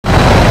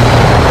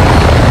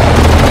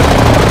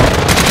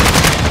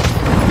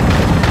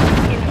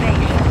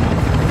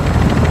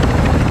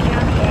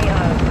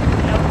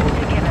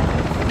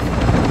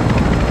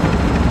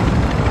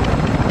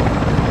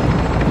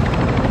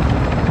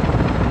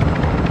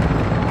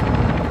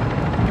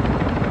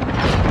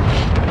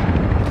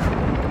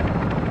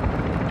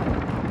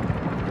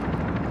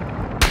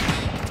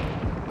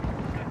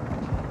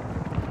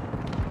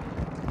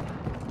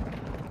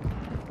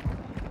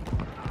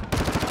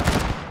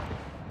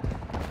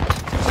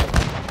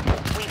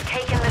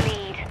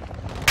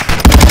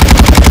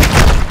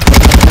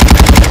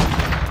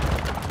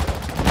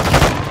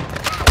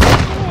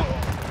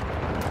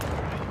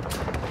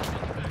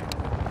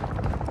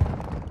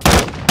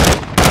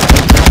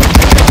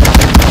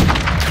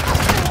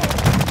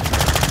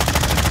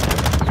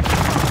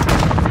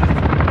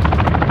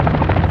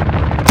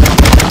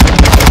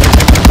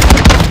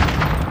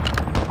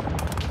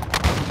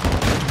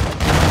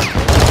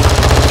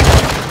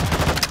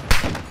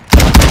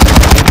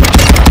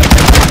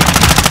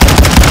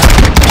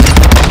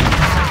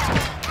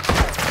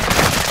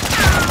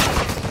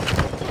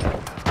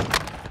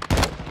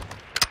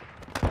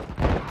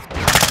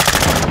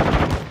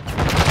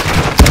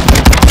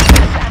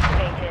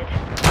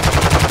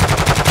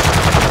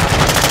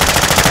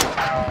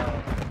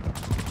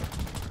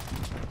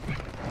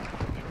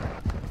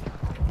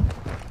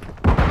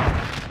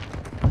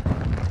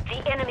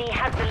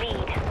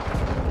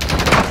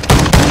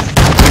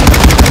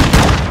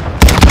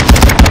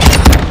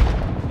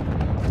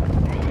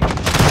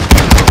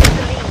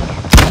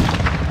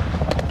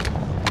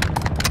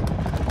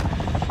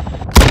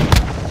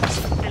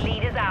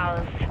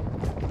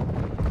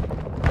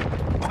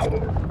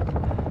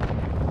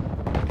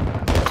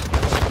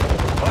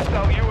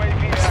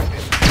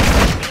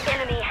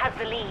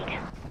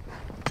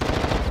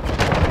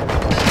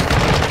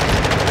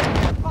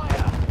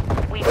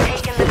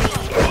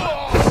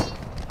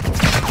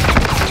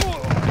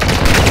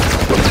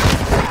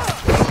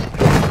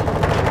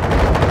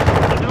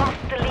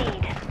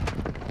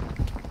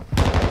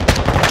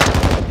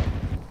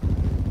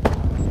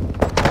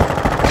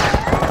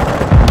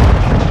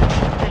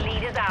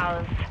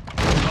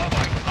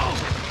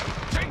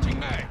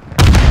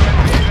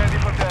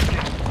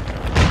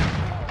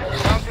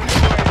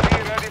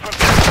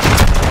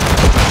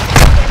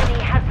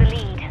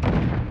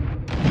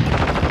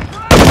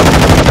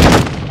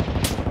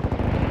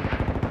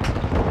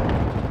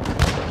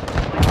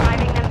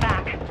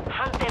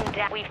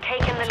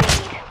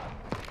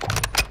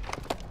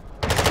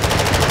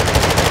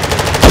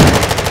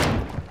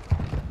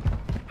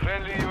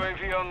Friendly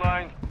UAV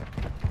online.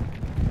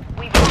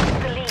 We've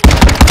lost the lead.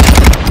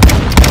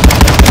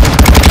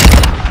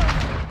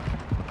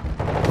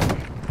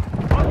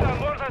 Hostile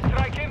mortar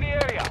strike in the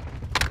area.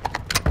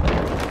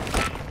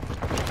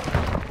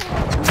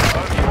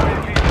 Our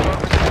UAV is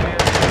orbiting the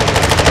area.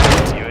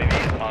 UAV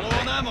is on Low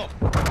on ammo.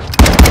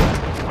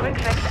 Quick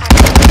fix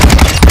active.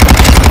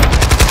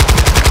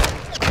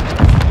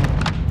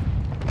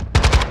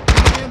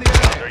 Enemy in the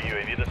area. Counter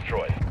UAV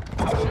destroyed.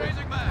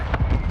 Changing back.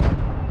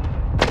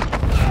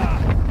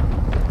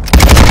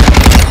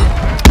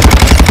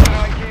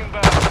 Strike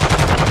inbound.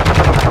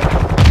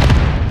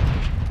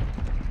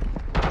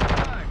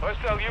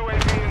 Hostile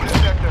UAV in the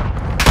sector.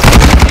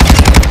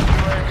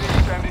 UAV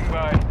standing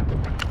by.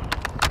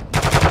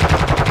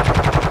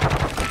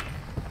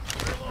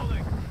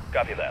 Reloading.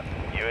 Copy that.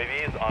 UAV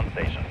is on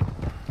station.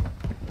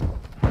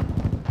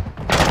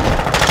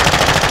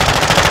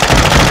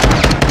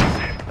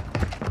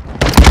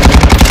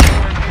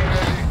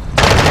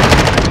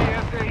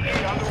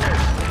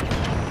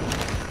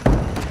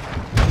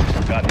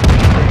 Got it.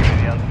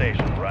 UAV on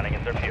station. Running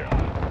interference.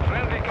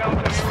 Friendly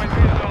counter UAV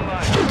is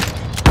online.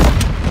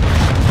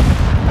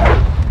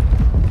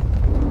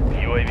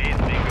 UAV is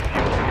being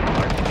refueled.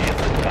 RTB is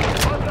this time.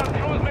 Hostile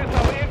cruise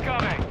missile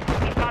incoming.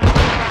 We've got it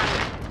on ground.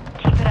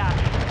 Keep it up.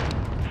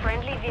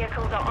 Friendly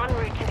vehicles are en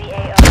route to the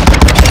AO.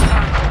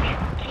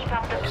 Keep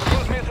up the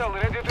Cruise missile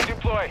ready to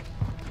deploy.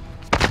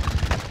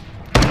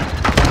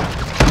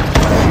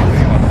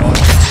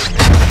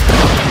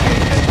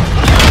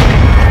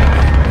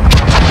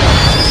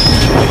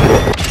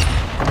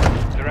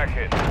 Direct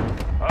hit.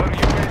 Our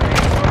UAV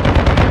is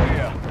orbiting the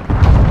area.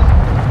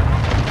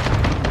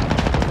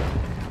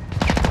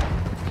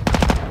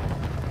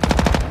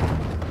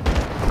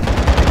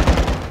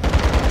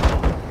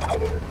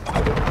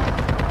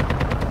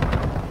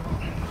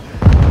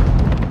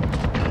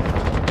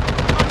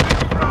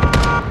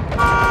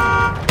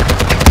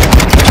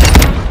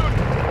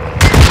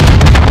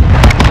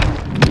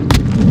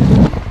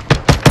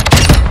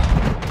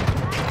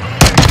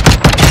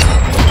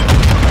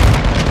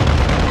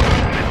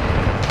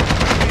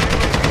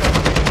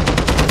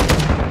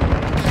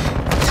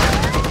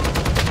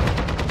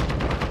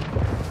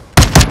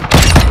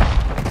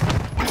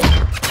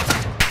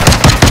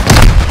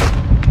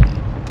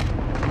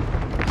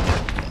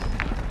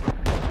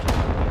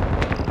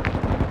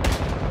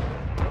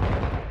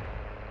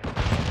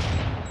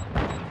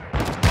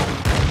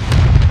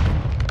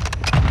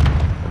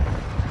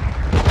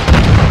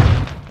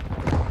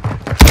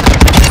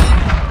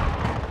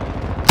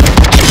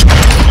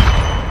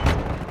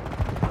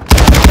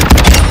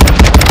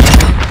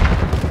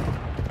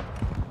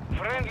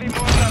 Friendly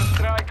mortar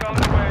strike on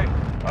the way.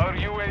 Our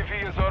UAV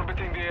is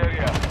orbiting the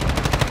area.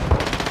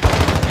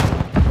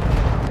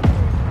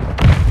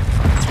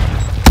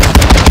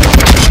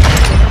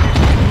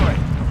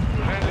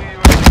 Friendly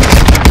UAV.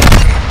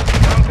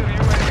 Counter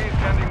UAV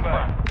standing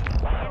by.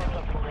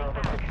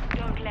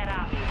 Don't let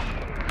up.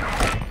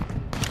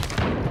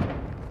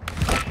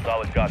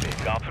 Solid copy.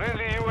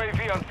 Friendly UAV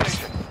on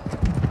station.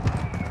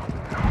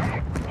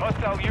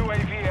 Hostile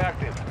UAV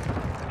active.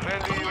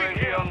 Friendly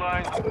UAV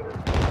online.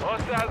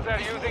 Hostiles are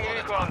using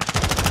recon.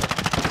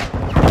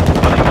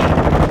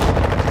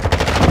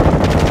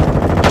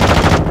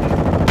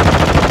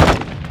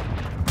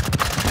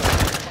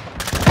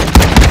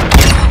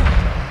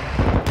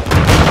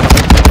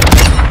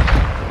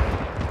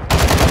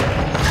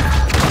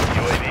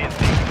 UAV is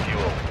being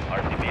fueled.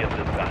 RTB at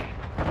this time.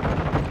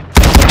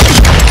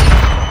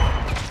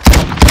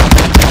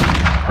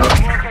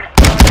 Mortar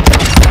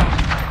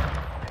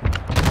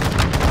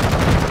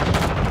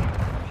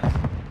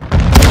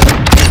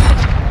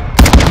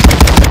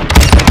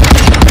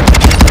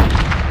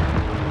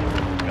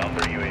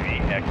Counter UAV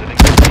exiting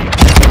the field.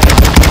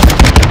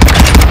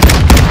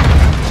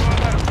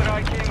 Mortar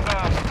strike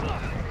inbound.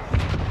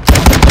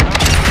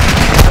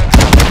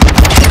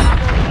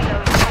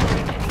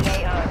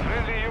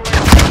 Friendly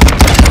UAV.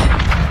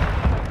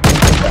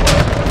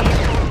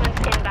 Reinforcements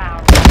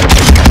inbound.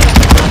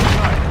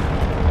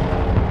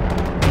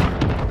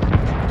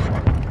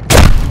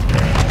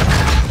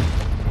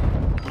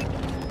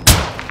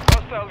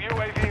 Hostile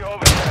UAV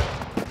overhead.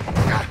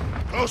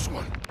 Close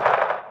one.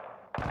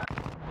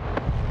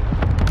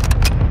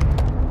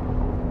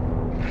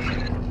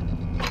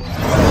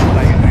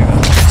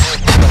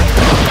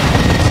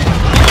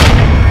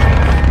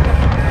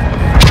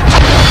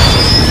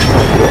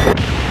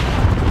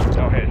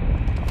 No hit.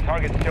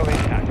 Target still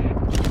intact.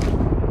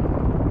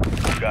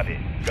 Copy.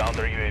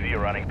 Counter UAV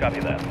running. Copy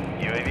that.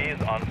 UAV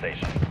is on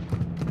station.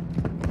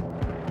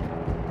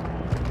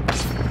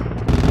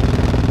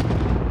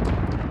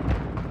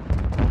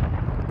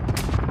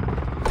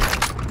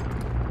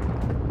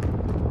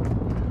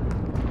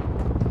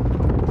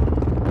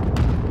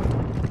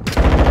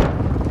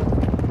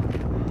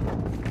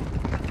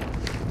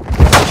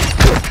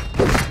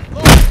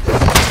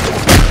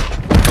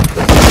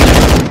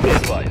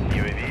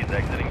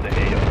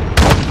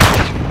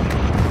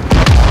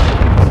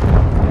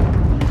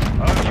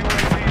 Our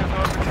UAV is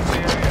orbiting the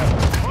area.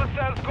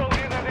 Hostiles called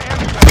in an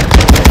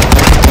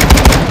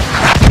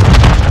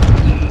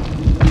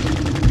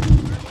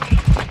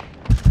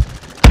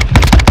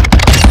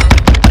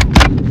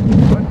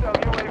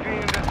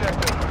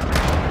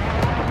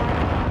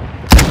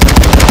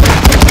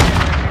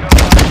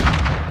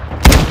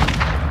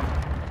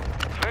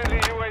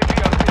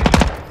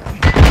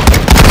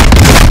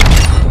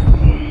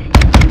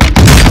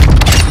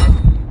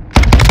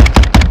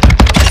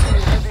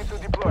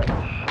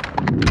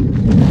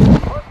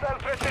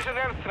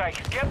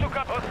strike. Get to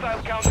cut.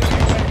 Hostile counter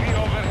UAV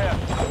overhead.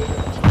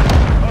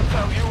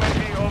 Hostile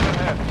UAV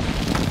overhead.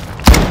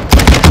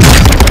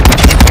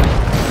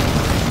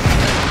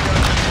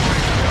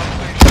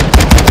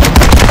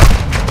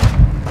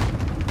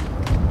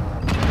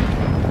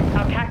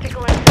 Our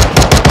tactical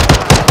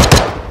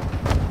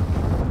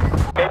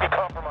Maybe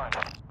compromised.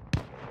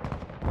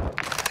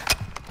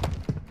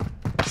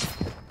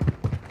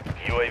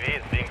 UAV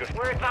is being...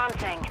 We're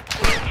advancing.